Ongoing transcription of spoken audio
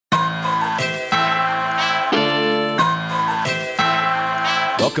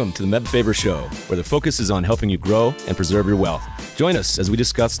Welcome to the Meb Faber Show, where the focus is on helping you grow and preserve your wealth. Join us as we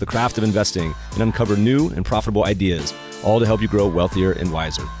discuss the craft of investing and uncover new and profitable ideas, all to help you grow wealthier and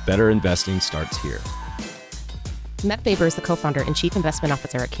wiser. Better investing starts here. Meb Faber is the co-founder and chief investment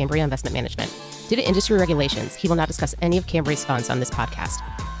officer at Cambria Investment Management. Due to industry regulations, he will not discuss any of Cambria's funds on this podcast.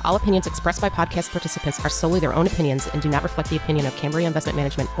 All opinions expressed by podcast participants are solely their own opinions and do not reflect the opinion of Cambria Investment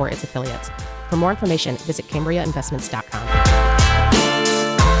Management or its affiliates. For more information, visit CambriaInvestments.com.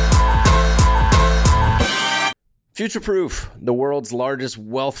 Future-Proof, the world's largest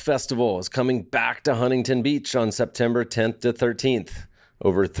wealth festival, is coming back to Huntington Beach on September 10th to 13th.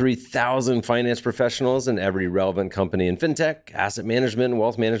 Over 3,000 finance professionals and every relevant company in fintech, asset management, and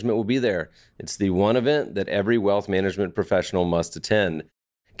wealth management will be there. It's the one event that every wealth management professional must attend.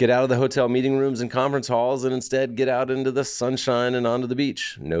 Get out of the hotel meeting rooms and conference halls and instead get out into the sunshine and onto the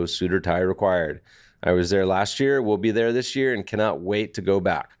beach. No suit or tie required. I was there last year, we'll be there this year, and cannot wait to go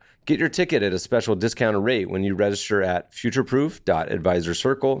back. Get your ticket at a special discounted rate when you register at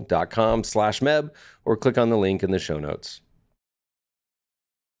futureproof.advisorcircle.com/meb or click on the link in the show notes.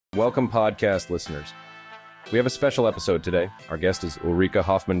 Welcome, podcast listeners. We have a special episode today. Our guest is Ulrike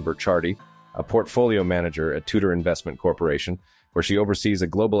Hoffmann-Burchardi, a portfolio manager at Tudor Investment Corporation, where she oversees a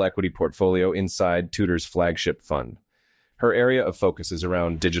global equity portfolio inside Tudor's flagship fund. Her area of focus is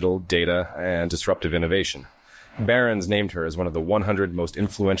around digital, data, and disruptive innovation. Barron's named her as one of the 100 most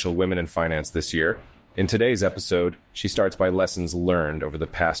influential women in finance this year. In today's episode, she starts by lessons learned over the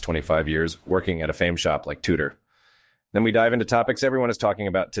past 25 years working at a fame shop like Tudor. Then we dive into topics everyone is talking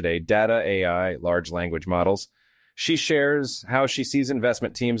about today: data, AI, large language models. She shares how she sees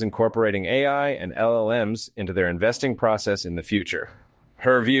investment teams incorporating AI and LLMs into their investing process in the future,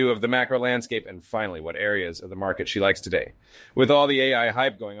 her view of the macro landscape, and finally, what areas of the market she likes today. With all the AI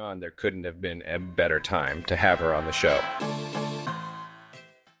hype going on, there couldn't have been a better time to have her on the show.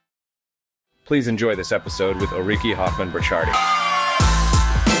 Please enjoy this episode with Ulrike Hoffmann-Burchardi.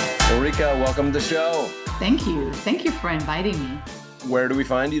 Ulrike, welcome to the show. Thank you. Thank you for inviting me. Where do we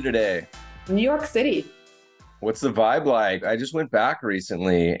find you today? New York City. What's the vibe like? I just went back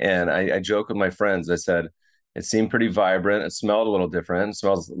recently and I joke with my friends. I said, it seemed pretty vibrant. It smelled a little different. It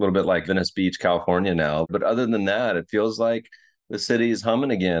smells a little bit like Venice Beach, California now. But other than that, it feels like the city is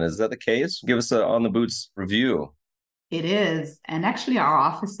humming again. Is that the case? Give us a on the boots review. It is. And actually, our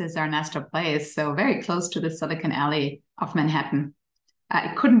offices are in Astor Place, so very close to the Silicon Alley of Manhattan.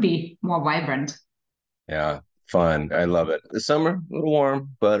 It couldn't be more vibrant. Yeah, fun. I love it. The summer, a little warm,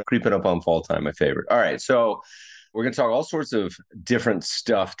 but creeping up on fall time, my favorite. All right, so we're going to talk all sorts of different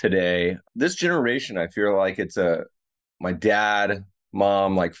stuff today. This generation, I feel like it's my dad,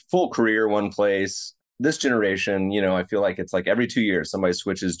 mom, like full career, one place. This generation, I feel like it's like every 2 years, somebody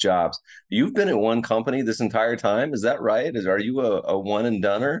switches jobs. You've been at one company this entire time. Is that right? Are you a one and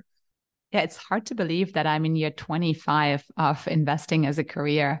doneer? Yeah, it's hard to believe that I'm in year 25 of investing as a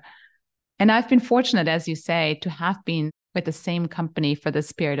career. And I've been fortunate, as you say, to have been with the same company for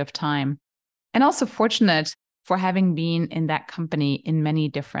this period of time. And also fortunate for having been in that company in many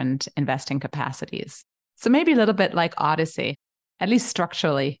different investing capacities. So maybe a little bit like Odyssey, at least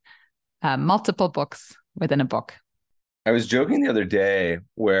structurally, multiple books within a book. I was joking the other day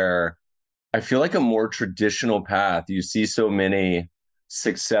where I feel like a more traditional path, you see so many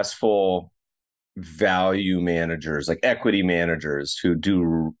successful value managers, like equity managers who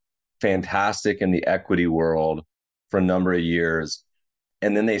do fantastic in the equity world for a number of years.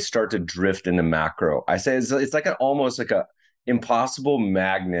 And then they start to drift into macro. I say it's like almost like a impossible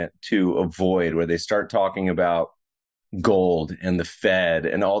magnet to avoid, where they start talking about gold and the Fed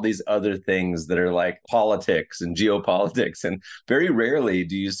and all these other things that are like politics and geopolitics. And very rarely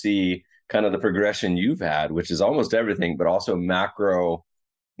do you see kind of the progression you've had, which is almost everything, but also macro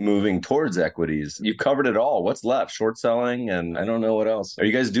moving towards equities. You've covered it all. What's left? Short selling, and I don't know what else. Or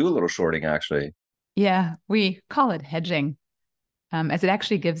you guys do a little shorting, actually. Yeah, we call it hedging. As it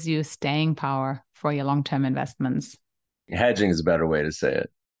actually gives you staying power for your long-term investments. Hedging is a better way to say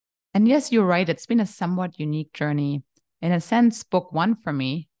it. And yes, you're right. It's been a somewhat unique journey. In a sense, book one for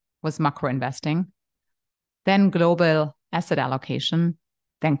me was macro investing, then global asset allocation,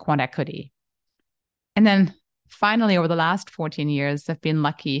 then quant equity. And then finally, over the last 14 years, I've been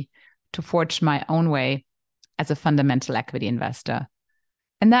lucky to forge my own way as a fundamental equity investor.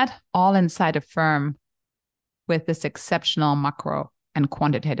 And that all inside a firm with this exceptional macro and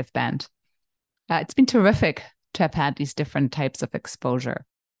quantitative bent. It's been terrific to have had these different types of exposure.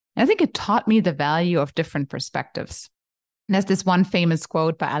 And I think it taught me the value of different perspectives. And there's this one famous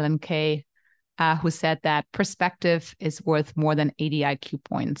quote by Alan Kay, who said that perspective is worth more than 80 IQ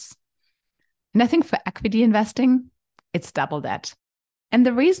points. And I think for equity investing, it's double that. And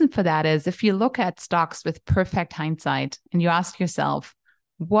the reason for that is if you look at stocks with perfect hindsight and you ask yourself,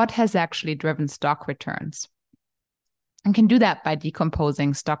 what has actually driven stock returns? And can do that by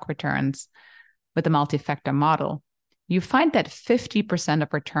decomposing stock returns with a multi-factor model. You find that 50%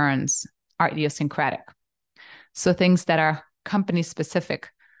 of returns are idiosyncratic. So things that are company specific,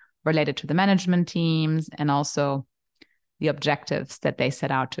 related to the management teams and also the objectives that they set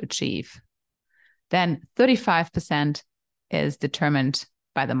out to achieve. Then 35% is determined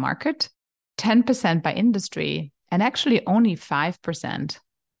by the market, 10% by industry, and actually only 5%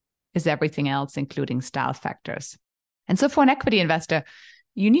 is everything else, including style factors. And so for an equity investor,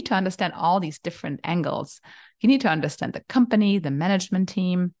 you need to understand all these different angles. You need to understand the company, the management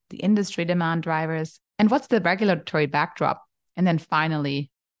team, the industry demand drivers, and what's the regulatory backdrop. And then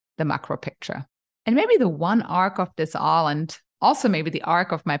finally, the macro picture. And maybe the one arc of this all, and also maybe the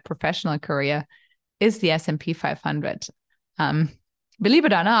arc of my professional career, is the S&P 500. Believe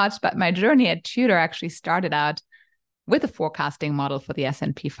it or not, but my journey at Tudor actually started out with a forecasting model for the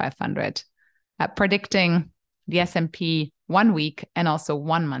S&P 500, predicting the S&P 1 week and also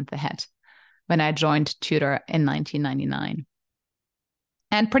 1 month ahead when I joined Tudor in 1999.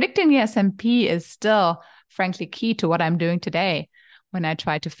 And predicting the S&P is still, frankly, key to what I'm doing today when I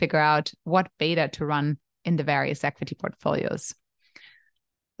try to figure out what beta to run in the various equity portfolios.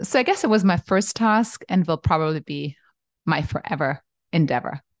 So I guess it was my first task and will probably be my forever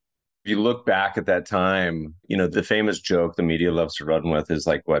endeavor. If you look back at that time, the famous joke the media loves to run with is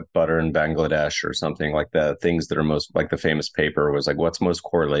like what butter in Bangladesh or something like that. Things that are most like the famous paper was like what's most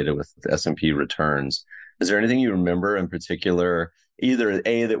correlated with S&P returns. Is there anything you remember in particular, either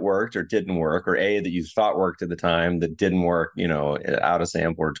A that worked or didn't work, or A that you thought worked at the time that didn't work, out of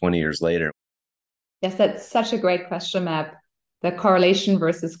sample or 20 years later? Yes, that's such a great question, Map. The correlation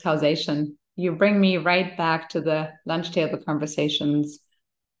versus causation. You bring me right back to the lunch table conversations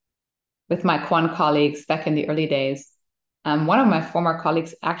with my quant colleagues back in the early days. One of my former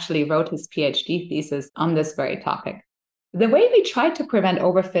colleagues actually wrote his PhD thesis on this very topic. The way we tried to prevent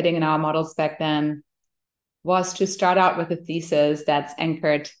overfitting in our models back then was to start out with a thesis that's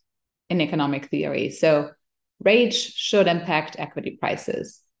anchored in economic theory. So rates should impact equity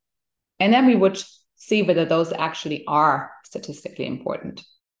prices. And then we would see whether those actually are statistically important.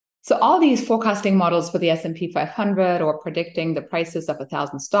 So all these forecasting models for the S&P 500 or predicting the prices of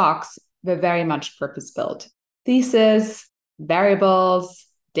 1,000 stocks were very much purpose-built. Thesis, variables,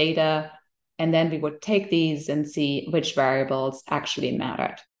 data, and then we would take these and see which variables actually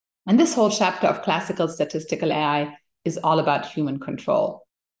mattered. And this whole chapter of classical statistical AI is all about human control.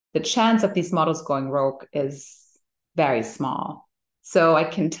 The chance of these models going rogue is very small. So I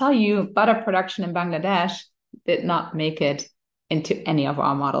can tell you butter production in Bangladesh did not make it into any of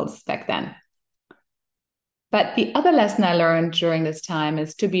our models back then. But the other lesson I learned during this time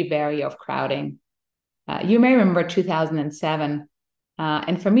is to be wary of crowding. You may remember 2007.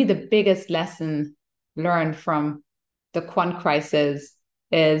 And for me, the biggest lesson learned from the quant crisis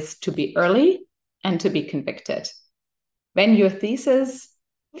is to be early and to be convicted. When your thesis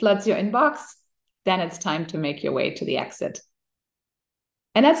floods your inbox, then it's time to make your way to the exit.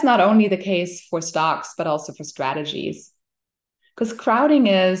 And that's not only the case for stocks, but also for strategies. Because crowding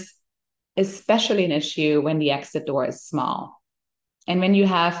is especially an issue when the exit door is small. And when you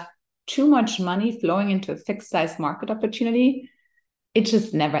have too much money flowing into a fixed size market opportunity, it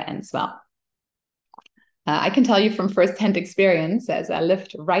just never ends well. I can tell you from firsthand experience as I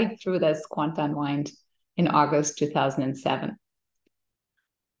lived right through this quant unwind in August 2007.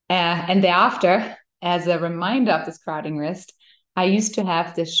 And thereafter, as a reminder of this crowding risk, I used to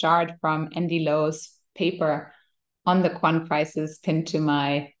have this chart from Andy Lowe's paper on the quant crisis pinned to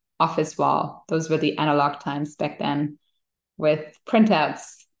my office wall. Those were the analog times back then with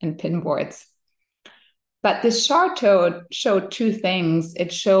printouts and pinboards. But this chart showed two things.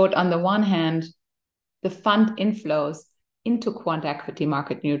 It showed, on the one hand, the fund inflows into quant equity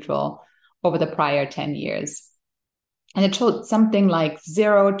market neutral over the prior 10 years. And it showed something like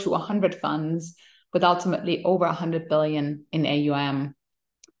 0 to 100 funds with ultimately over 100 billion in AUM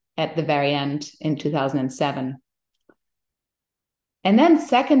at the very end in 2007. And then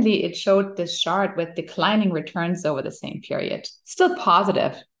secondly, it showed this chart with declining returns over the same period, still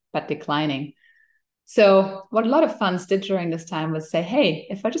positive, but declining. So what a lot of funds did during this time was say, hey,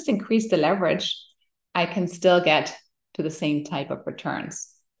 if I just increase the leverage, I can still get to the same type of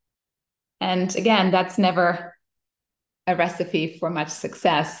returns. And again, that's never a recipe for much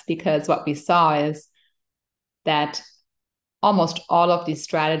success, because what we saw is that almost all of these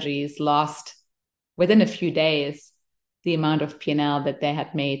strategies lost within a few days the amount of P&L that they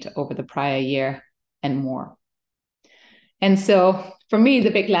had made over the prior year and more. And so for me,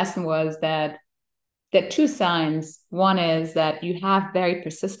 the big lesson was that there are two signs. One is that you have very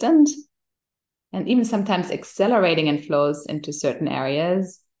persistent and even sometimes accelerating inflows into certain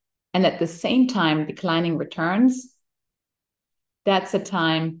areas, and at the same time declining returns. That's a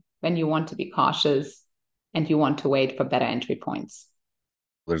time when you want to be cautious and you want to wait for better entry points.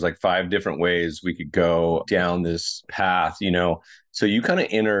 There's like 5 different ways we could go down this path, So you kind of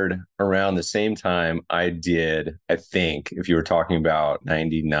entered around the same time I did. I think if you were talking about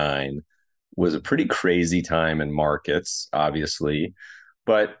 99 was a pretty crazy time in markets, obviously.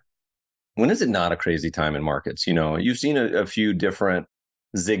 But when is it not a crazy time in markets? You've seen a few different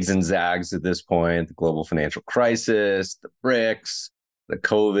zigs and zags at this point, the global financial crisis, the BRICS, the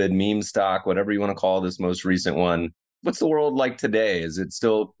COVID meme stock, whatever you want to call this most recent one. What's the world like today? Is it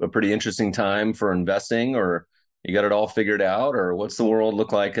still a pretty interesting time for investing, or you got it all figured out? Or what's the world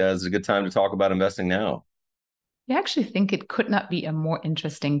look like as a good time to talk about investing now? I actually think it could not be a more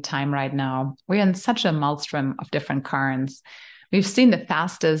interesting time right now. We're in such a maelstrom of different currents. We've seen the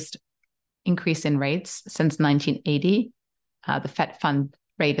fastest increase in rates since 1980. The Fed fund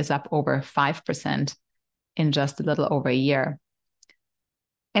rate is up over 5% in just a little over a year.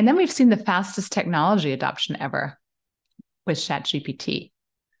 And then we've seen the fastest technology adoption ever with ChatGPT.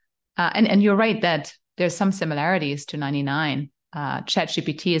 And you're right that there's some similarities to 99.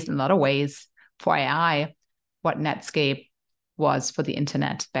 ChatGPT is in a lot of ways for AI what Netscape was for the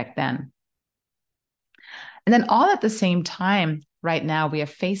internet back then. And then all at the same time, right now, we are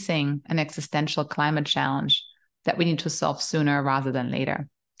facing an existential climate challenge that we need to solve sooner rather than later.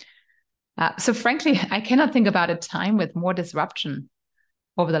 So frankly, I cannot think about a time with more disruption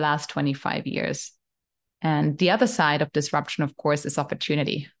over the last 25 years. And the other side of disruption, of course, is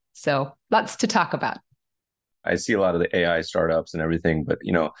opportunity. So lots to talk about. I see a lot of the AI startups and everything, but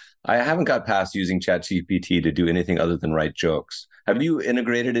I haven't got past using ChatGPT to do anything other than write jokes. Have you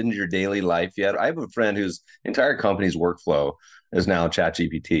integrated it into your daily life yet? I have a friend whose entire company's workflow is now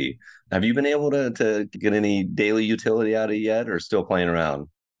ChatGPT. Have you been able to get any daily utility out of it yet, or still playing around?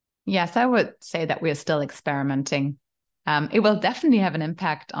 Yes, I would say that we're still experimenting. It will definitely have an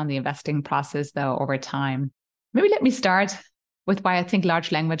impact on the investing process, though, over time. Maybe let me start with why I think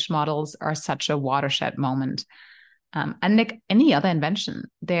large language models are such a watershed moment. Unlike any other invention,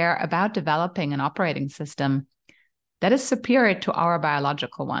 they're about developing an operating system that is superior to our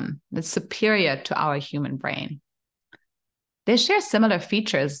biological one, that's superior to our human brain. They share similar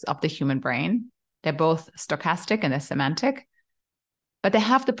features of the human brain. They're both stochastic and they're semantic, but they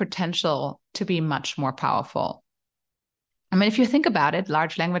have the potential to be much more powerful. I mean, if you think about it,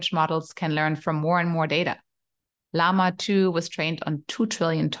 large language models can learn from more and more data. Llama 2 was trained on 2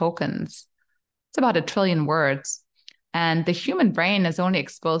 trillion tokens. It's about 1 trillion words. And the human brain is only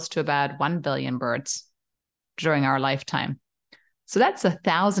exposed to about 1 billion words during our lifetime. So that's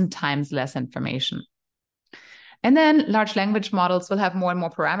 1,000 times less information. And then large language models will have more and more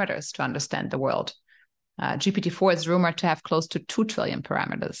parameters to understand the world. GPT-4 is rumored to have close to 2 trillion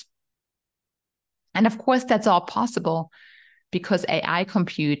parameters. And of course, that's all possible because AI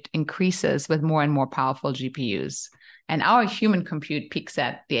compute increases with more and more powerful GPUs. And our human compute peaks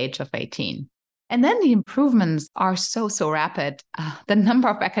at the age of 18. And then the improvements are so rapid. The number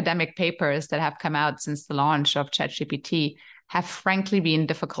of academic papers that have come out since the launch of ChatGPT have frankly been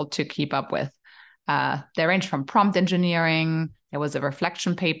difficult to keep up with. They range from prompt engineering. There was a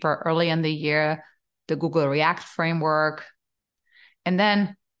reflection paper early in the year, the Google React framework, and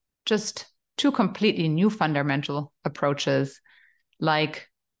then just 2 completely new fundamental approaches like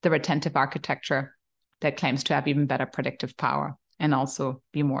the retentive architecture that claims to have even better predictive power and also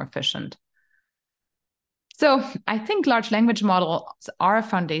be more efficient. So I think large language models are a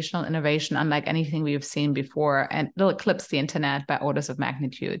foundational innovation unlike anything we've seen before, and it'll eclipse the internet by orders of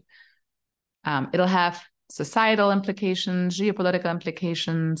magnitude. It'll have societal implications, geopolitical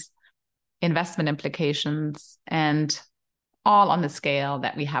implications, investment implications, and all on the scale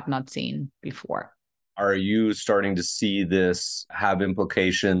that we have not seen before. Are you starting to see this have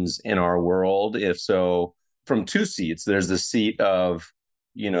implications in our world? If so, from 2 seats, there's the seat of,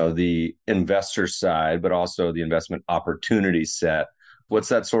 the investor side, but also the investment opportunity set. What's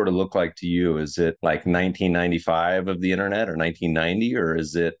that sort of look like to you? Is it like 1995 of the internet or 1990, or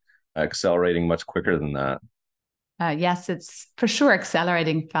is it accelerating much quicker than that? Yes, it's for sure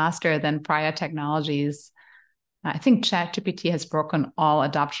accelerating faster than prior technologies. I think ChatGPT has broken all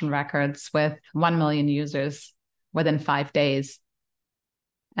adoption records with 1 million users within 5 days.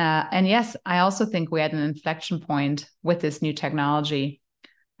 And yes, I also think we're at an inflection point with this new technology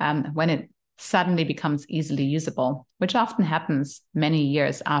when it suddenly becomes easily usable, which often happens many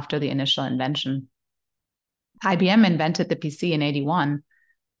years after the initial invention. IBM invented the PC in 81,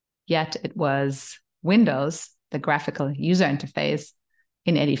 yet it was Windows, the graphical user interface,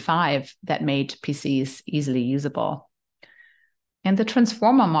 in 85 that made PCs easily usable. And the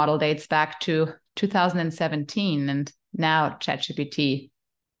transformer model dates back to 2017, and now ChatGPT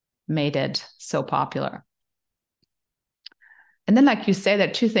made it so popular. And then, like you say, there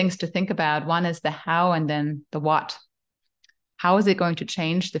are two things to think about. One is the how and then the what. How is it going to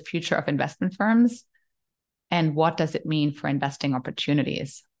change the future of investment firms? And what does it mean for investing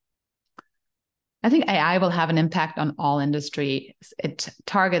opportunities? I think AI will have an impact on all industries. It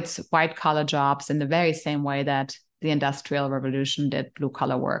targets white-collar jobs in the very same way that the Industrial Revolution did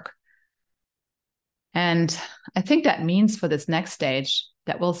blue-collar work. And I think that means for this next stage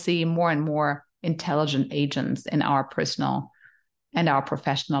that we'll see more and more intelligent agents in our personal and our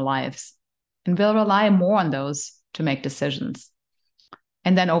professional lives. And we'll rely more on those to make decisions.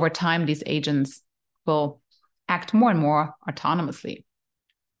 And then over time, these agents will act more and more autonomously.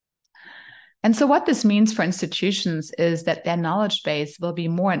 And so what this means for institutions is that their knowledge base will be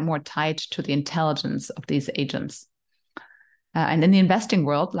more and more tied to the intelligence of these agents. And in the investing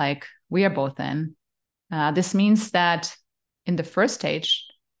world, like we are both in, this means that in the first stage,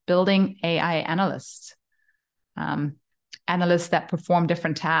 building AI analysts, analysts that perform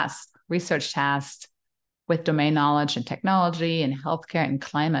different tasks, research tasks with domain knowledge in technology and healthcare and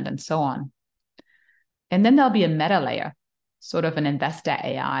climate and so on. And then there'll be a meta layer, sort of an investor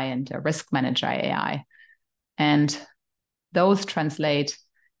AI and a risk manager AI. And those translate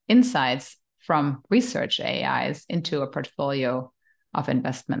insights from research AIs into a portfolio of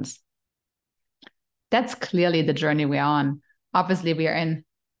investments. That's clearly the journey we're on. Obviously, we are in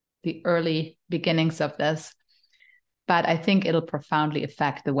the early beginnings of this, but I think it'll profoundly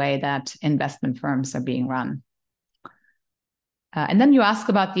affect the way that investment firms are being run. And then you ask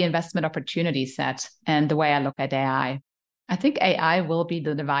about the investment opportunity set and the way I look at AI. I think AI will be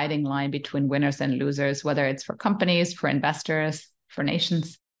the dividing line between winners and losers, whether it's for companies, for investors, for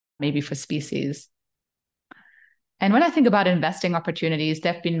nations, maybe for species. And when I think about investing opportunities,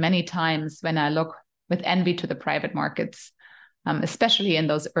 there have been many times when I look with envy to the private markets, especially in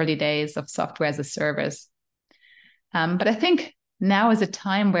those early days of software as a service. But I think now is a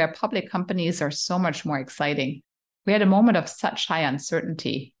time where public companies are so much more exciting. We had a moment of such high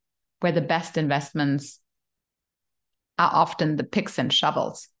uncertainty where the best investments are often the picks and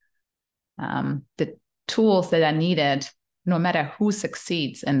shovels, the tools that are needed no matter who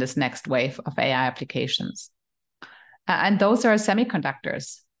succeeds in this next wave of AI applications. And those are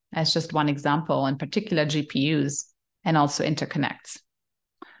semiconductors, as just one example, in particular GPUs and also interconnects.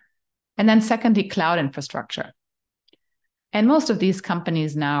 And then secondly, cloud infrastructure. And most of these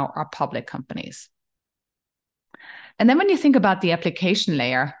companies now are public companies. And then when you think about the application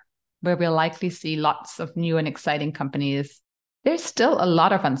layer, where we'll likely see lots of new and exciting companies, there's still a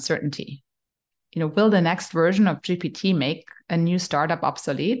lot of uncertainty. Will the next version of GPT make a new startup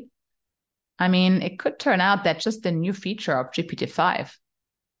obsolete? I mean, it could turn out that just the new feature of GPT-5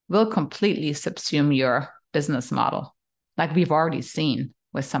 will completely subsume your business model, like we've already seen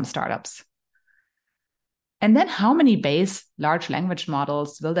with some startups. And then how many base large language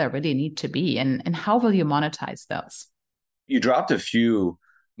models will there really need to be? And how will you monetize those? You dropped a few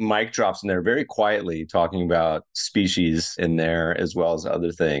mic drops in there very quietly, talking about species in there as well as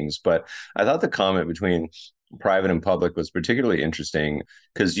other things. But I thought the comment between private and public was particularly interesting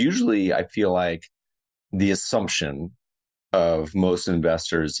because usually I feel like the assumption of most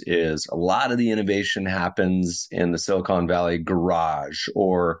investors is a lot of the innovation happens in the Silicon Valley garage,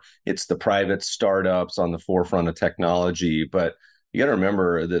 or it's the private startups on the forefront of technology. But you got to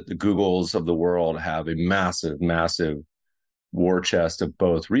remember that the Googles of the world have a massive, massive war chest of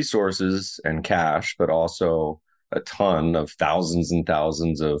both resources and cash, but also a ton of thousands and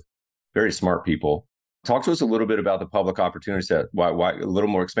thousands of very smart people. Talk to us a little bit about the public opportunity set. Why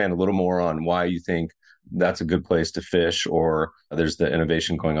expand a little more on why you think that's a good place to fish, or there's the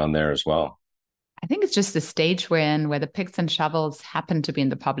innovation going on there as well. I think it's just the stage we're in where the picks and shovels happen to be in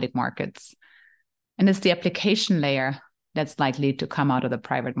the public markets. And it's the application layer that's likely to come out of the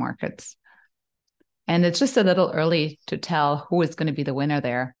private markets. And it's just a little early to tell who is going to be the winner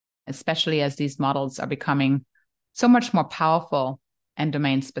there, especially as these models are becoming so much more powerful and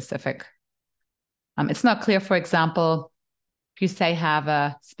domain specific. It's not clear, for example, if you say have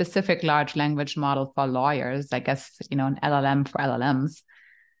a specific large language model for lawyers, I guess, an LLM for LLMs,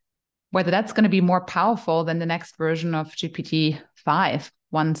 whether that's going to be more powerful than the next version of GPT-5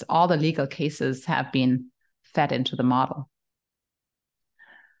 once all the legal cases have been fed into the model.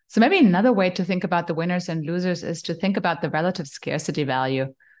 So maybe another way to think about the winners and losers is to think about the relative scarcity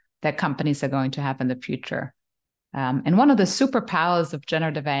value that companies are going to have in the future. And one of the superpowers of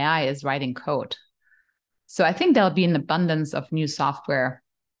generative AI is writing code. So I think there'll be an abundance of new software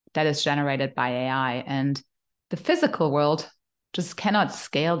that is generated by AI. And the physical world just cannot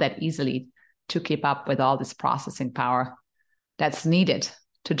scale that easily to keep up with all this processing power that's needed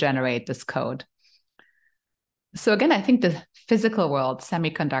to generate this code. So again, I think the physical world,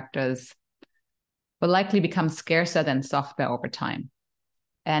 semiconductors, will likely become scarcer than software over time.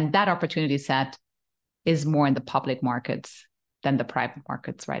 And that opportunity set is more in the public markets than the private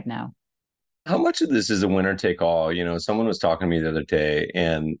markets right now. How much of this is a winner take all? Someone was talking to me the other day,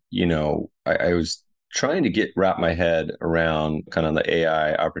 and, I was trying to wrap my head around kind of the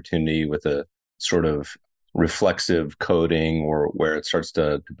AI opportunity with a sort of reflexive coding, or where it starts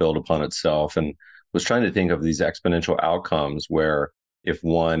to build upon itself, and was trying to think of these exponential outcomes where if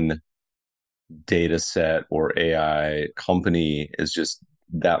one data set or AI company is just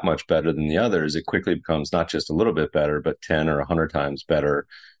that much better than the others, it quickly becomes not just a little bit better, but 10 or 100 times better.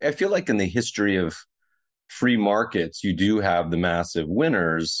 I feel like in the history of free markets, you do have the massive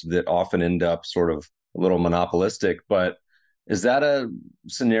winners that often end up sort of a little monopolistic. But is that a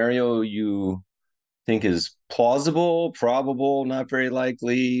scenario you think is plausible, probable, not very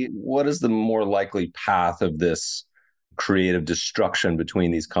likely? What is the more likely path of this creative destruction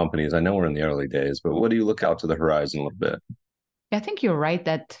between these companies? I know we're in the early days, but what do you look out to the horizon a little bit? I think you're right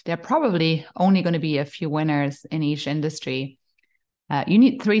that there are probably only going to be a few winners in each industry. You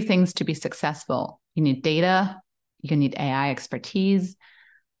need three things to be successful. You need data, you need AI expertise,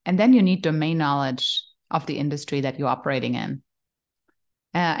 and then you need domain knowledge of the industry that you're operating in.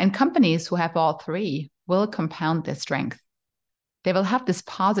 And companies who have all three will compound their strength. They will have this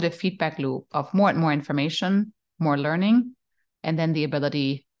positive feedback loop of more and more information, more learning, and then the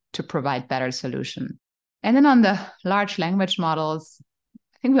ability to provide better solution. And then on the large language models,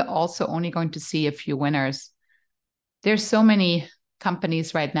 I think we're also only going to see a few winners. There's so many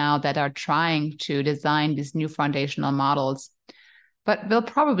companies right now that are trying to design these new foundational models, but we'll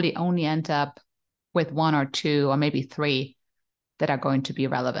probably only end up with one or two or maybe three that are going to be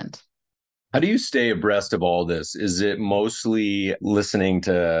relevant. How do you stay abreast of all this? Is it mostly listening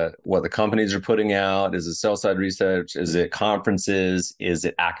to what the companies are putting out? Is it sell-side research? Is it conferences? Is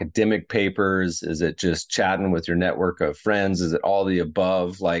it academic papers? Is it just chatting with your network of friends? Is it all the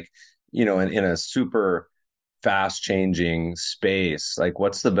above? Like, in a super fast-changing space, like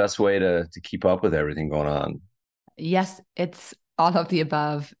what's the best way to keep up with everything going on? Yes, it's all of the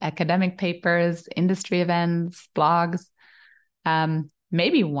above. Academic papers, industry events, blogs.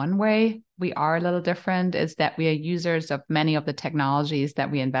 Maybe one way we are a little different is that we are users of many of the technologies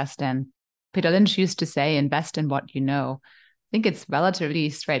that we invest in. Peter Lynch used to say, invest in what you know. I think it's relatively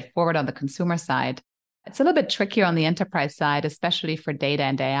straightforward on the consumer side. It's a little bit trickier on the enterprise side, especially for data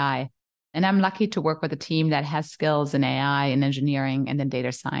and AI. And I'm lucky to work with a team that has skills in AI and engineering and in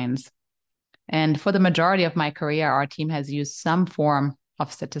data science. And for the majority of my career, our team has used some form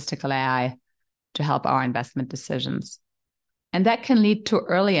of statistical AI to help our investment decisions. And that can lead to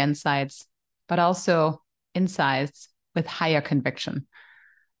early insights, but also insights with higher conviction.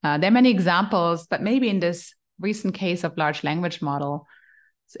 There are many examples, but maybe in this recent case of large language model,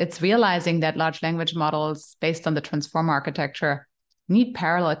 it's realizing that large language models based on the transformer architecture need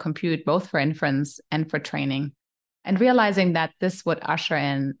parallel compute both for inference and for training, and realizing that this would usher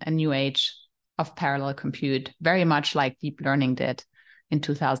in a new age of parallel compute, very much like deep learning did in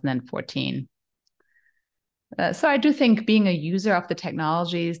 2014. So I do think being a user of the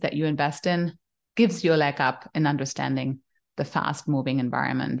technologies that you invest in gives you a leg up in understanding the fast-moving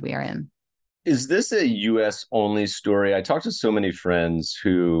environment we are in. Is this a US only story? I talked to so many friends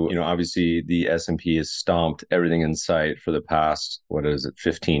who, obviously the S&P has stomped everything in sight for the past,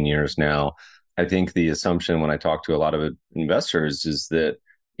 15 years now. I think the assumption when I talk to a lot of investors is that,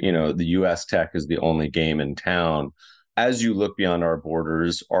 the US tech is the only game in town. As you look beyond our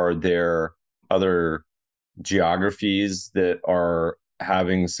borders, are there other geographies that are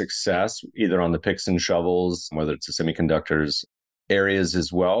having success either on the picks and shovels, whether it's the semiconductors areas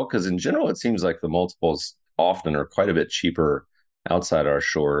as well? Because in general, it seems like the multiples often are quite a bit cheaper outside our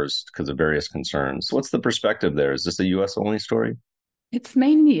shores because of various concerns. What's the perspective there? Is this a US only story? It's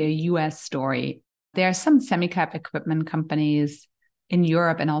mainly a US story. There are some semicap equipment companies in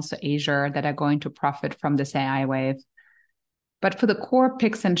Europe and also Asia that are going to profit from this AI wave. But for the core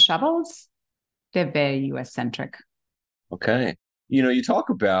picks and shovels, they're very US centric. Okay. You talk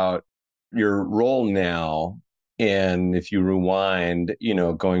about your role now, and if you rewind,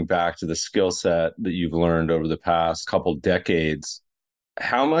 going back to the skill set that you've learned over the past couple decades,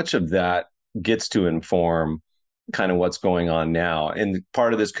 how much of that gets to inform kind of what's going on now. And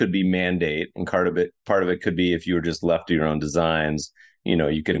part of this could be mandate, and part of it could be if you were just left to your own designs,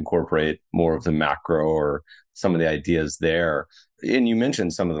 you could incorporate more of the macro or some of the ideas there. And you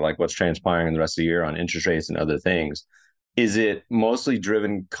mentioned some of the, like what's transpiring in the rest of the year on interest rates and other things. Is it mostly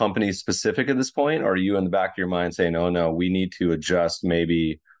driven company specific at this point? Or are you in the back of your mind saying, oh no, we need to adjust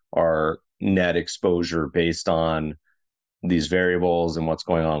maybe our net exposure based on these variables and what's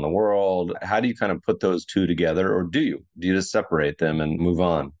going on in the world? How do you kind of put those two together, or do you just separate them and move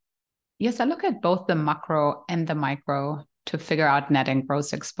on? Yes, I look at both the macro and the micro to figure out net and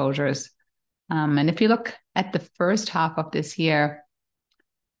gross exposures. And if you look at the first half of this year,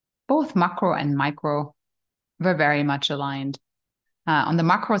 both macro and micro were very much aligned. On the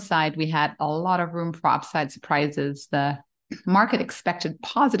macro side, we had a lot of room for upside surprises. The market expected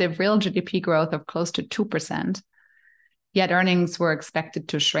positive real GDP growth of close to 2%, yet earnings were expected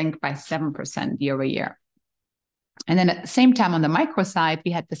to shrink by 7% year over year. And then at the same time, on the micro side,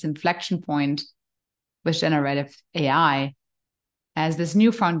 we had this inflection point with generative AI as this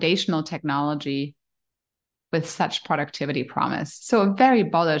new foundational technology with such productivity promise. So a very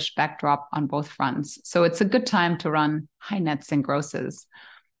bullish backdrop on both fronts. So it's a good time to run high nets and grosses.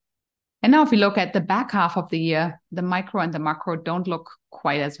 And now if we look at the back half of the year, the micro and the macro don't look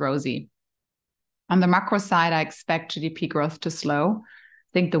quite as rosy. On the macro side, I expect GDP growth to slow.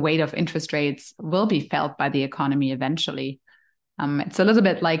 I think the weight of interest rates will be felt by the economy eventually. It's a little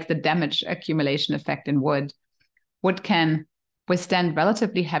bit like the damage accumulation effect in wood. Wood can withstand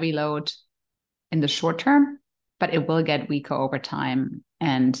relatively heavy load in the short term, but it will get weaker over time.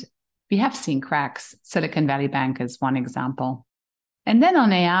 And we have seen cracks. Silicon Valley Bank is one example. And then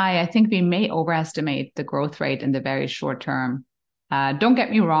on AI, I think we may overestimate the growth rate in the very short term. Don't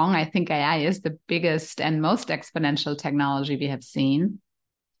get me wrong, I think AI is the biggest and most exponential technology we have seen.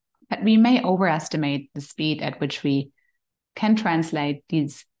 But we may overestimate the speed at which we can translate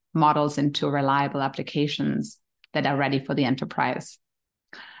these models into reliable applications that are ready for the enterprise.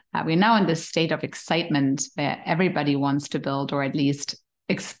 We're now in this state of excitement where everybody wants to build or at least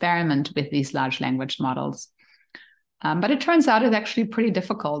experiment with these large language models. But it turns out it's actually pretty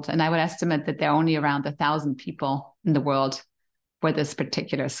difficult. And I would estimate that there are only around 1,000 people in the world with this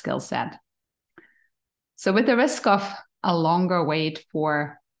particular skill set. So with the risk of a longer wait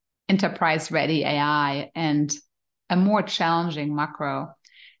for enterprise-ready AI and a more challenging macro,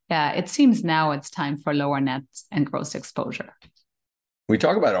 it seems now it's time for lower nets and gross exposure. We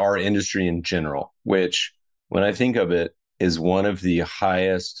talk about our industry in general, which when I think of it is one of the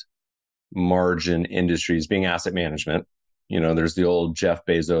highest margin industries, being asset management. There's the old Jeff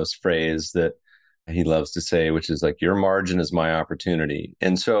Bezos phrase that he loves to say, which is like, your margin is my opportunity.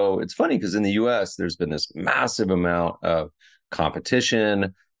 And so it's funny because in the US, there's been this massive amount of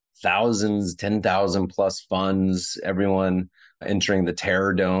competition, thousands, 10,000 plus funds, everyone entering the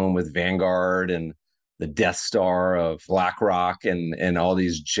Terror Dome with Vanguard and the Death Star of BlackRock and all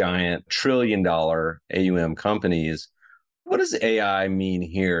these giant $1 trillion AUM companies. What does AI mean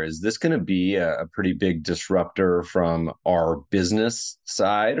here? Is this going to be a pretty big disruptor from our business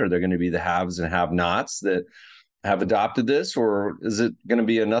side? Are there going to be the haves and have-nots that have adopted this, or is it going to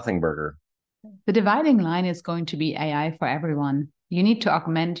be a nothing burger? The dividing line is going to be AI for everyone. You need to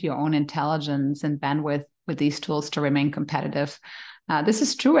augment your own intelligence and bandwidth with these tools to remain competitive. This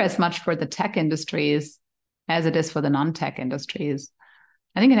is true as much for the tech industries as it is for the non-tech industries.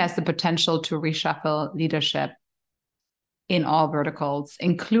 I think it has the potential to reshuffle leadership in all verticals,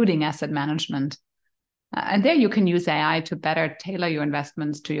 including asset management. And there you can use AI to better tailor your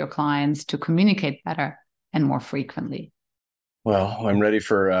investments to your clients, to communicate better and more frequently. Well, I'm ready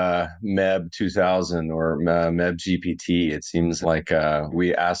for MEB 2000 or MEB GPT. It seems like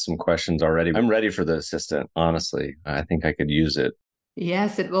we asked some questions already. I'm ready for the assistant, honestly. I think I could use it.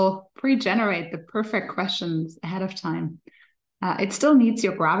 Yes, it will pre-generate the perfect questions ahead of time. It still needs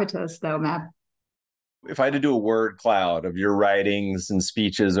your gravitas, though, MEB. If I had to do a word cloud of your writings and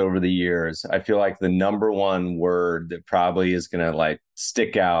speeches over the years, I feel like the number one word that probably is going to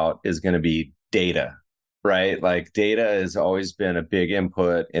stick out is going to be data. Right? Like data has always been a big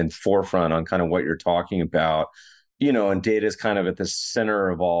input and forefront on kind of what you're talking about, and data is kind of at the center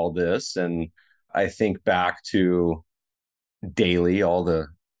of all this. And I think back to daily, all the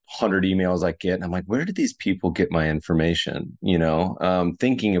 100 emails I get, and I'm like, where did these people get my information?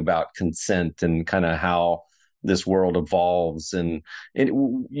 Thinking about consent and kind of how this world evolves. And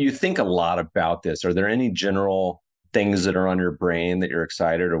you think a lot about this. Are there any general things that are on your brain that you're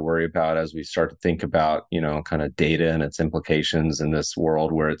excited or worry about as we start to think about, kind of data and its implications in this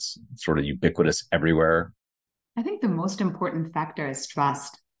world where it's sort of ubiquitous everywhere? I think the most important factor is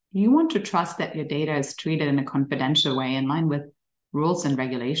trust. you want to trust that your data is treated in a confidential way in line with rules and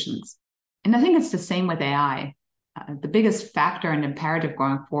regulations. And I think it's the same with AI. The biggest factor and imperative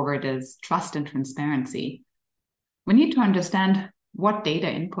going forward is trust and transparency. We need to understand what data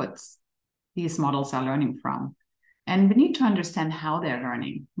inputs these models are learning from. And we need to understand how they're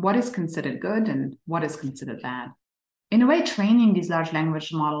learning, what is considered good and what is considered bad. In a way, training these large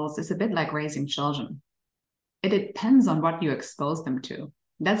language models is a bit like raising children. It depends on what you expose them to.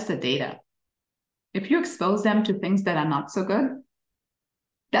 That's the data. If you expose them to things that are not so good,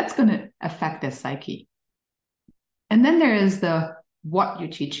 that's going to affect their psyche. And then there is the what you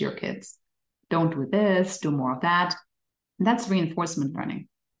teach your kids. Don't do this, do more of that. And that's reinforcement learning.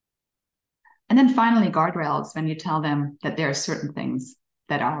 And then finally, guardrails when you tell them that there are certain things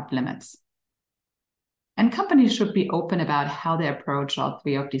that are off limits. And companies should be open about how they approach all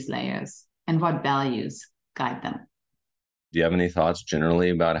three of these layers and what values guide them. Do you have any thoughts generally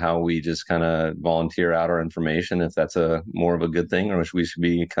about how we just kind of volunteer out our information, if that's more of a good thing, or we should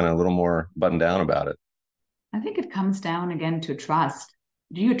be kind of a little more buttoned down about it? I think it comes down again to trust.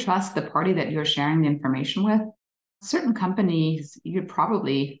 Do you trust the party that you're sharing the information with? Certain companies, you'd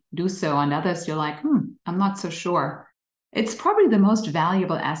probably do so. On others, you're like, I'm not so sure. It's probably the most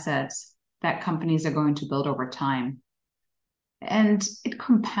valuable assets that companies are going to build over time. And it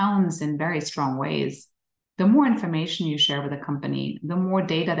compounds in very strong ways. The more information you share with a company, the more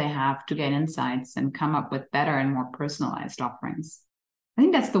data they have to gain insights and come up with better and more personalized offerings. I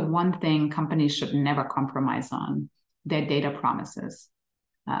think that's the one thing companies should never compromise on, their data promises.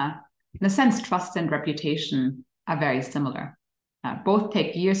 In a sense, trust and reputation are very similar. Both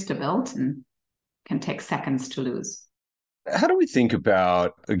take years to build and can take seconds to lose. How do we think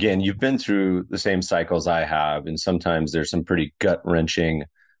about, again, you've been through the same cycles I have, and sometimes there's some pretty gut-wrenching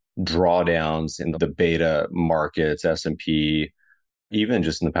drawdowns in the beta markets. S&P, even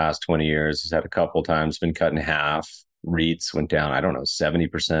just in the past 20 years, has had a couple times been cut in half. REITs went down,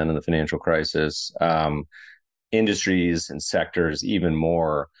 70% in the financial crisis. Industries and sectors even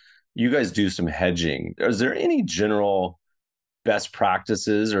more. You guys do some hedging. Is there any general best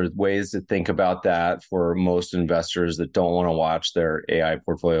practices or ways to think about that for most investors that don't want to watch their AI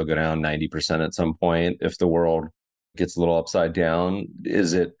portfolio go down 90% at some point if the world gets a little upside down?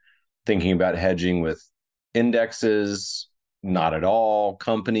 Is it thinking about hedging with indexes? Not at all.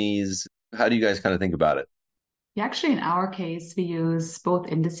 Companies? How do you guys kind of think about it? Yeah, actually, in our case, we use both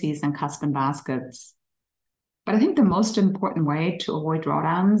indices and custom baskets. But I think the most important way to avoid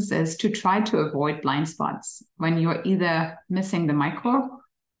drawdowns is to try to avoid blind spots when you're either missing the micro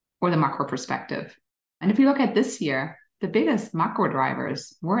or the macro perspective. And if you look at this year, the biggest macro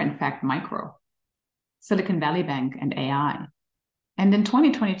drivers were in fact micro, Silicon Valley Bank and AI. And in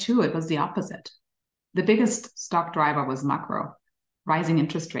 2022, it was the opposite. The biggest stock driver was macro, rising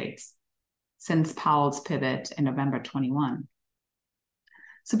interest rates since Powell's pivot in November 21.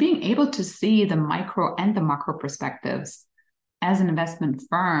 So being able to see the micro and the macro perspectives as an investment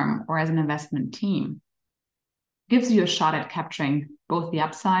firm or as an investment team gives you a shot at capturing both the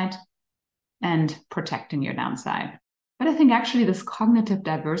upside and protecting your downside. But I think actually this cognitive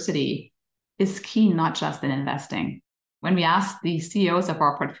diversity is key, not just in investing. When we ask the CEOs of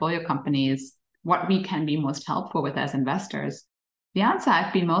our portfolio companies what we can be most helpful with as investors, the answer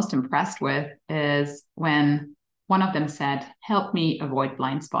I've been most impressed with is when one of them said, help me avoid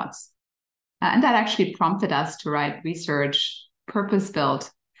blind spots. And that actually prompted us to write research purpose-built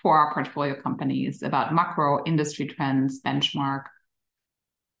for our portfolio companies about macro industry trends, benchmark.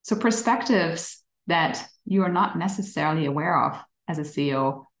 So perspectives that you are not necessarily aware of as a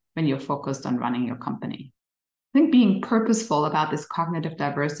CEO when you're focused on running your company. I think being purposeful about this cognitive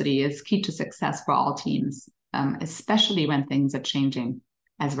diversity is key to success for all teams, especially when things are changing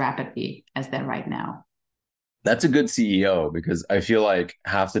as rapidly as they're right now. That's a good CEO, because I feel like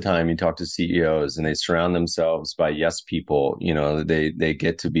half the time you talk to CEOs and they surround themselves by yes people. They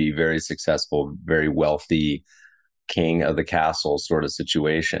get to be very successful, very wealthy, king of the castle sort of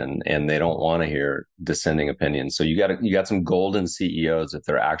situation, and they don't want to hear dissenting opinions. So you got some golden CEOs if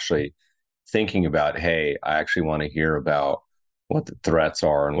they're actually thinking about, hey, I actually want to hear about what the threats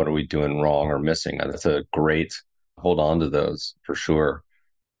are and what are we doing wrong or missing. That's a great hold on to those for sure.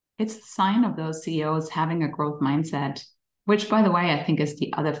 It's a sign of those CEOs having a growth mindset, which, by the way, I think is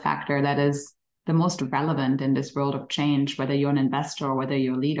the other factor that is the most relevant in this world of change, whether you're an investor or whether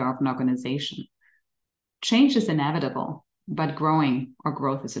you're a leader of an organization. Change is inevitable, but growing or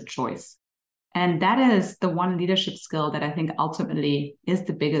growth is a choice. And that is the one leadership skill that I think ultimately is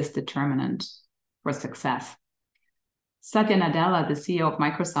the biggest determinant for success. Satya Nadella, the CEO of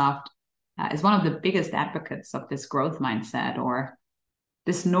Microsoft, is one of the biggest advocates of this growth mindset, or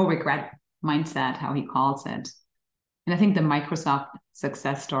this no regret mindset, how he calls it. And I think the Microsoft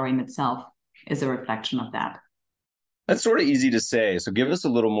success story in itself is a reflection of that. That's sort of easy to say. So give us a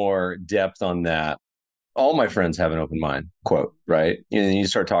little more depth on that. All my friends have an open mind, quote, right? And you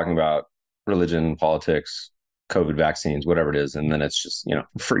start talking about religion, politics, COVID vaccines, whatever it is. And then it's just,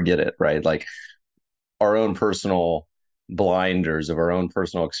 forget it, right? Like our own personal blinders of our own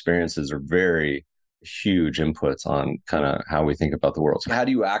personal experiences are very huge inputs on kind of how we think about the world. So how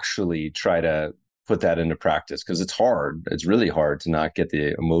do you actually try to put that into practice? Because it's hard. It's really hard to not get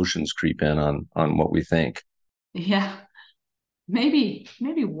the emotions creep in on what we think. Yeah. Maybe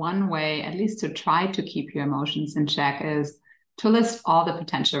one way, at least to try to keep your emotions in check, is to list all the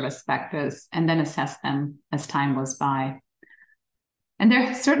potential risk factors and then assess them as time goes by. And there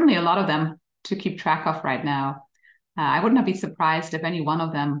are certainly a lot of them to keep track of right now. I would not be surprised if any one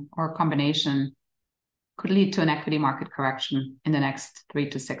of them or a combination could lead to an equity market correction in the next 3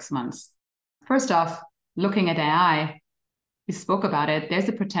 to 6 months. First off, looking at AI, we spoke about it, there's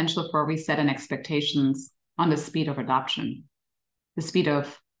a potential for a reset in expectations on the speed of adoption, the speed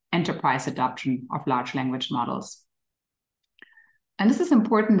of enterprise adoption of large language models. And this is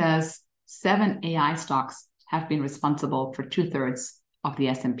important as 7 AI stocks have been responsible for 2/3 of the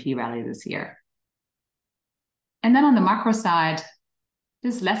S&P rally this year. And then on the macro side,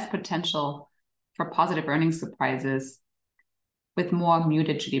 there's less potential for positive earnings surprises with more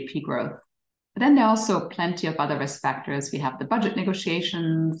muted GDP growth. But then there are also plenty of other risk factors. We have the budget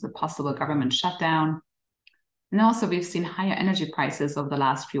negotiations, the possible government shutdown. And also we've seen higher energy prices over the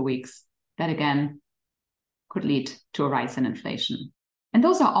last few weeks that again could lead to a rise in inflation. And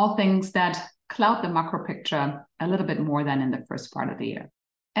those are all things that cloud the macro picture a little bit more than in the first part of the year.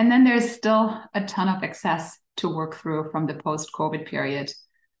 And then there's still a ton of excess to work through from the post-COVID period.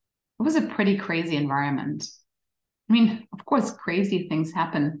 It was a pretty crazy environment. I mean, of course, crazy things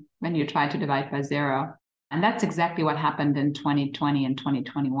happen when you try to divide by zero. And that's exactly what happened in 2020 and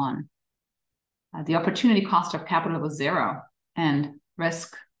 2021. The opportunity cost of capital was zero and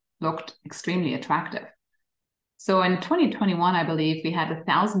risk looked extremely attractive. So in 2021, I believe we had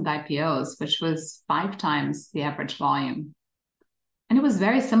 1,000 IPOs, which was 5 times the average volume. And it was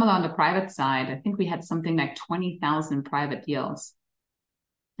very similar on the private side. I think we had something like 20,000 private deals.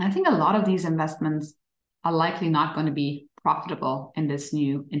 And I think a lot of these investments are likely not going to be profitable in this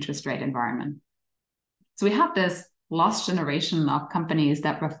new interest rate environment. So we have this lost generation of companies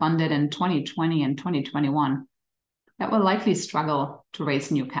that were funded in 2020 and 2021 that will likely struggle to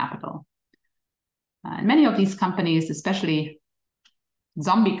raise new capital. And many of these companies, especially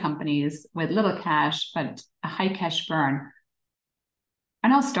zombie companies with little cash but a high cash burn, are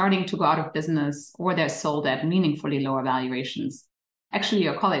now starting to go out of business or they're sold at meaningfully lower valuations. Actually,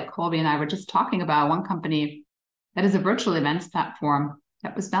 your colleague Colby and I were just talking about one company that is a virtual events platform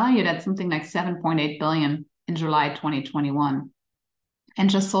that was valued at something like $7.8 billion in July 2021 and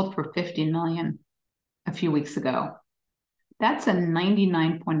just sold for $50 million a few weeks ago. That's a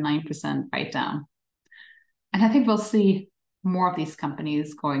 99.9% write-down. And I think we'll see more of these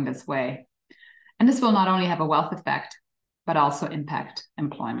companies going this way. And this will not only have a wealth effect, but also impact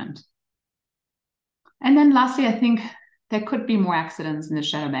employment. And then lastly, I think there could be more accidents in the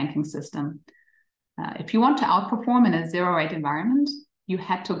shadow banking system. If you want to outperform in a zero rate environment, you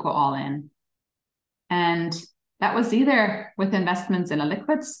had to go all in. And that was either with investments in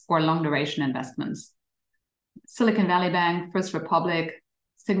illiquids or long duration investments. Silicon Valley Bank, First Republic,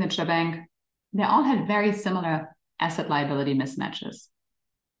 Signature Bank, they all had very similar asset liability mismatches.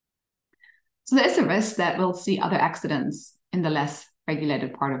 So there is a risk that we'll see other accidents in the less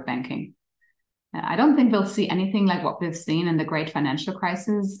regulated part of banking. I don't think we'll see anything like what we've seen in the great financial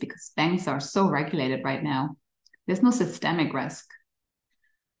crisis because banks are so regulated right now. There's no systemic risk.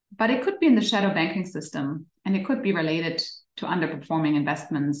 But it could be in the shadow banking system, and it could be related to underperforming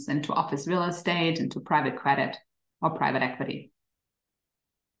investments into office real estate, into private credit or private equity.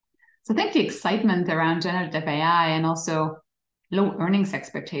 So I think the excitement around generative AI and also low earnings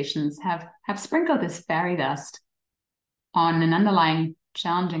expectations have sprinkled this fairy dust on an underlying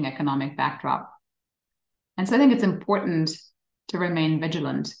challenging economic backdrop. And so I think it's important to remain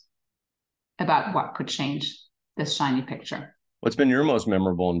vigilant about what could change this shiny picture. What's been your most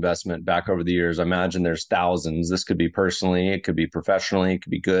memorable investment back over the years? I imagine there's thousands. This could be personally, it could be professionally, it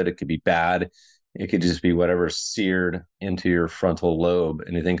could be good, it could be bad. It could just be whatever's seared into your frontal lobe.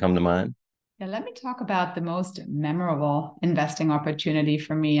 Anything come to mind? Yeah, let me talk about the most memorable investing opportunity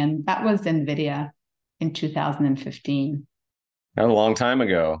for me. And that was NVIDIA in 2015. A long time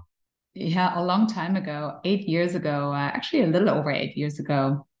ago. Yeah, a long time ago, 8 years ago, actually a little over 8 years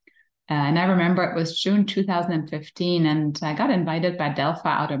ago. And I remember it was June 2015, and I got invited by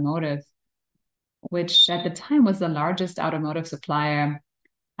Delphi Automotive, which at the time was the largest automotive supplier,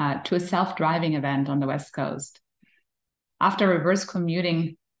 to a self-driving event on the West Coast. After reverse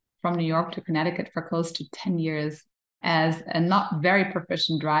commuting from New York to Connecticut for close to 10 years as a not very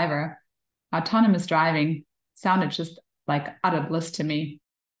proficient driver, autonomous driving sounded just like utter bliss to me.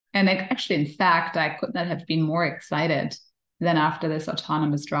 And actually, in fact, I could not have been more excited than after this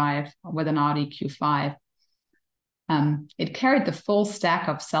autonomous drive with an Audi Q5. It carried the full stack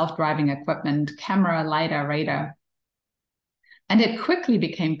of self-driving equipment, camera, LiDAR, radar. And it quickly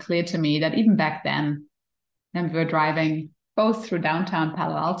became clear to me that even back then, and we were driving both through downtown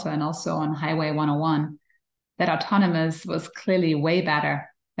Palo Alto and also on Highway 101, that autonomous was clearly way better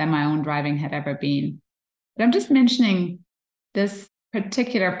than my own driving had ever been. But I'm just mentioning this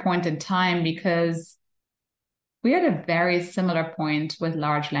particular point in time because we are at a very similar point with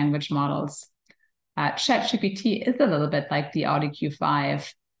large language models. ChatGPT is a little bit like the Audi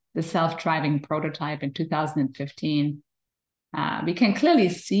Q5, the self-driving prototype in 2015. We can clearly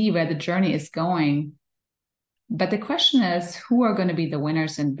see where the journey is going. But the question is, who are going to be the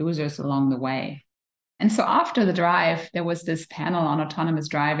winners and losers along the way? And so after the drive, there was this panel on autonomous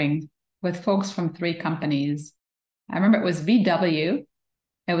driving with folks from 3 companies. I remember it was VW,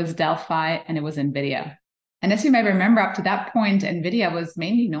 it was Delphi, and it was NVIDIA. And as you may remember, up to that point, NVIDIA was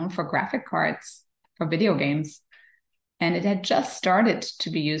mainly known for graphic cards for video games. And it had just started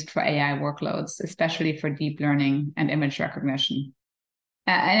to be used for AI workloads, especially for deep learning and image recognition.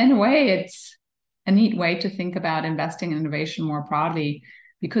 And in a way, it's a neat way to think about investing in innovation more broadly,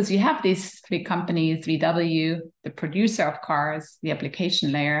 because you have these 3 companies, VW, the producer of cars, the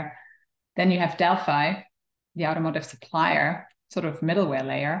application layer. Then you have Delphi, the automotive supplier, sort of middleware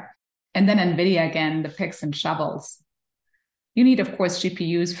layer. And then NVIDIA, again, the picks and shovels. You need, of course,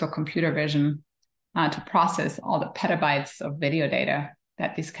 GPUs for computer vision to process all the petabytes of video data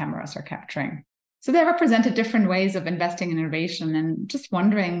that these cameras are capturing. So they represented different ways of investing in innovation. And just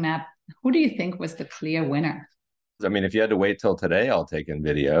wondering, Matt, who do you think was the clear winner? I mean, if you had to wait till today, I'll take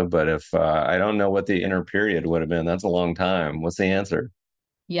NVIDIA. But if I don't know what the inner period would have been, that's a long time. What's the answer?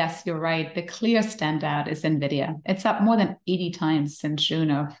 Yes, you're right. The clear standout is NVIDIA. It's up more than 80 times since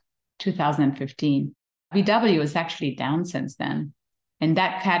June of 2015. VW is actually down since then. In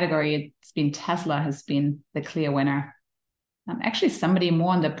that category, it's been Tesla has been the clear winner. Actually, somebody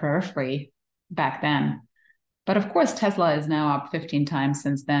more on the periphery back then. But of course, Tesla is now up 15 times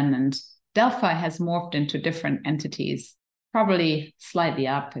since then, and Delphi has morphed into different entities, probably slightly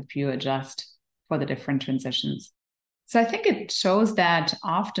up if you adjust for the different transitions. So I think it shows that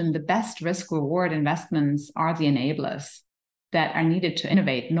often the best risk-reward investments are the enablers that are needed to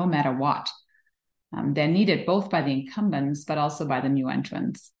innovate no matter what. They're needed both by the incumbents, but also by the new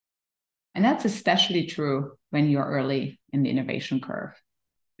entrants. And that's especially true when you're early in the innovation curve.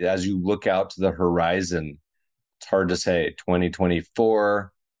 As you look out to the horizon, it's hard to say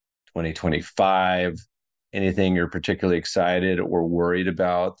 2024, 2025, anything you're particularly excited or worried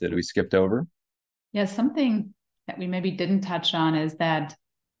about that we skipped over? Yeah, something that we maybe didn't touch on is that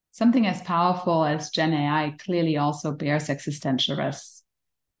something as powerful as Gen AI clearly also bears existential risks.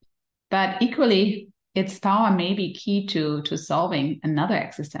 But equally, its power may be key to solving another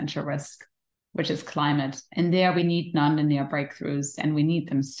existential risk, which is climate. And there we need nonlinear breakthroughs, and we need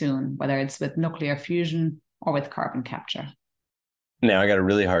them soon, whether it's with nuclear fusion or with carbon capture. Now I got a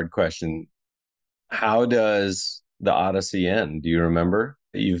really hard question. How does the Odyssey end? Do you remember?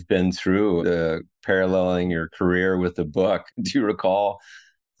 You've been through the paralleling your career with the book. Do you recall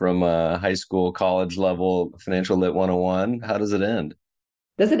from high school, college level, Financial Lit 101? How does it end?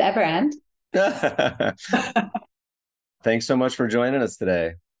 Does it ever end? Thanks so much for joining us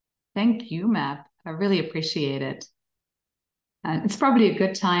today. Thank you, Matt. I really appreciate it. It's probably a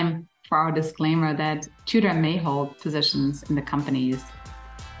good time for our disclaimer that Tudor may hold positions in the companies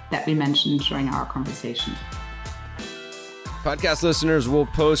that we mentioned during our conversation. Podcast listeners will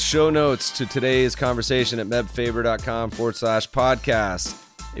post show notes to today's conversation at mebfaber.com/podcast.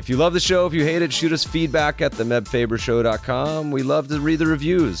 If you love the show, if you hate it, shoot us feedback at themebfabershow.com. We love to read the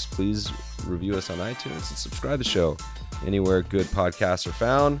reviews. Please review us on iTunes and subscribe to the show anywhere good podcasts are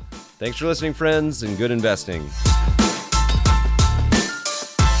found. Thanks for listening, friends, and good investing.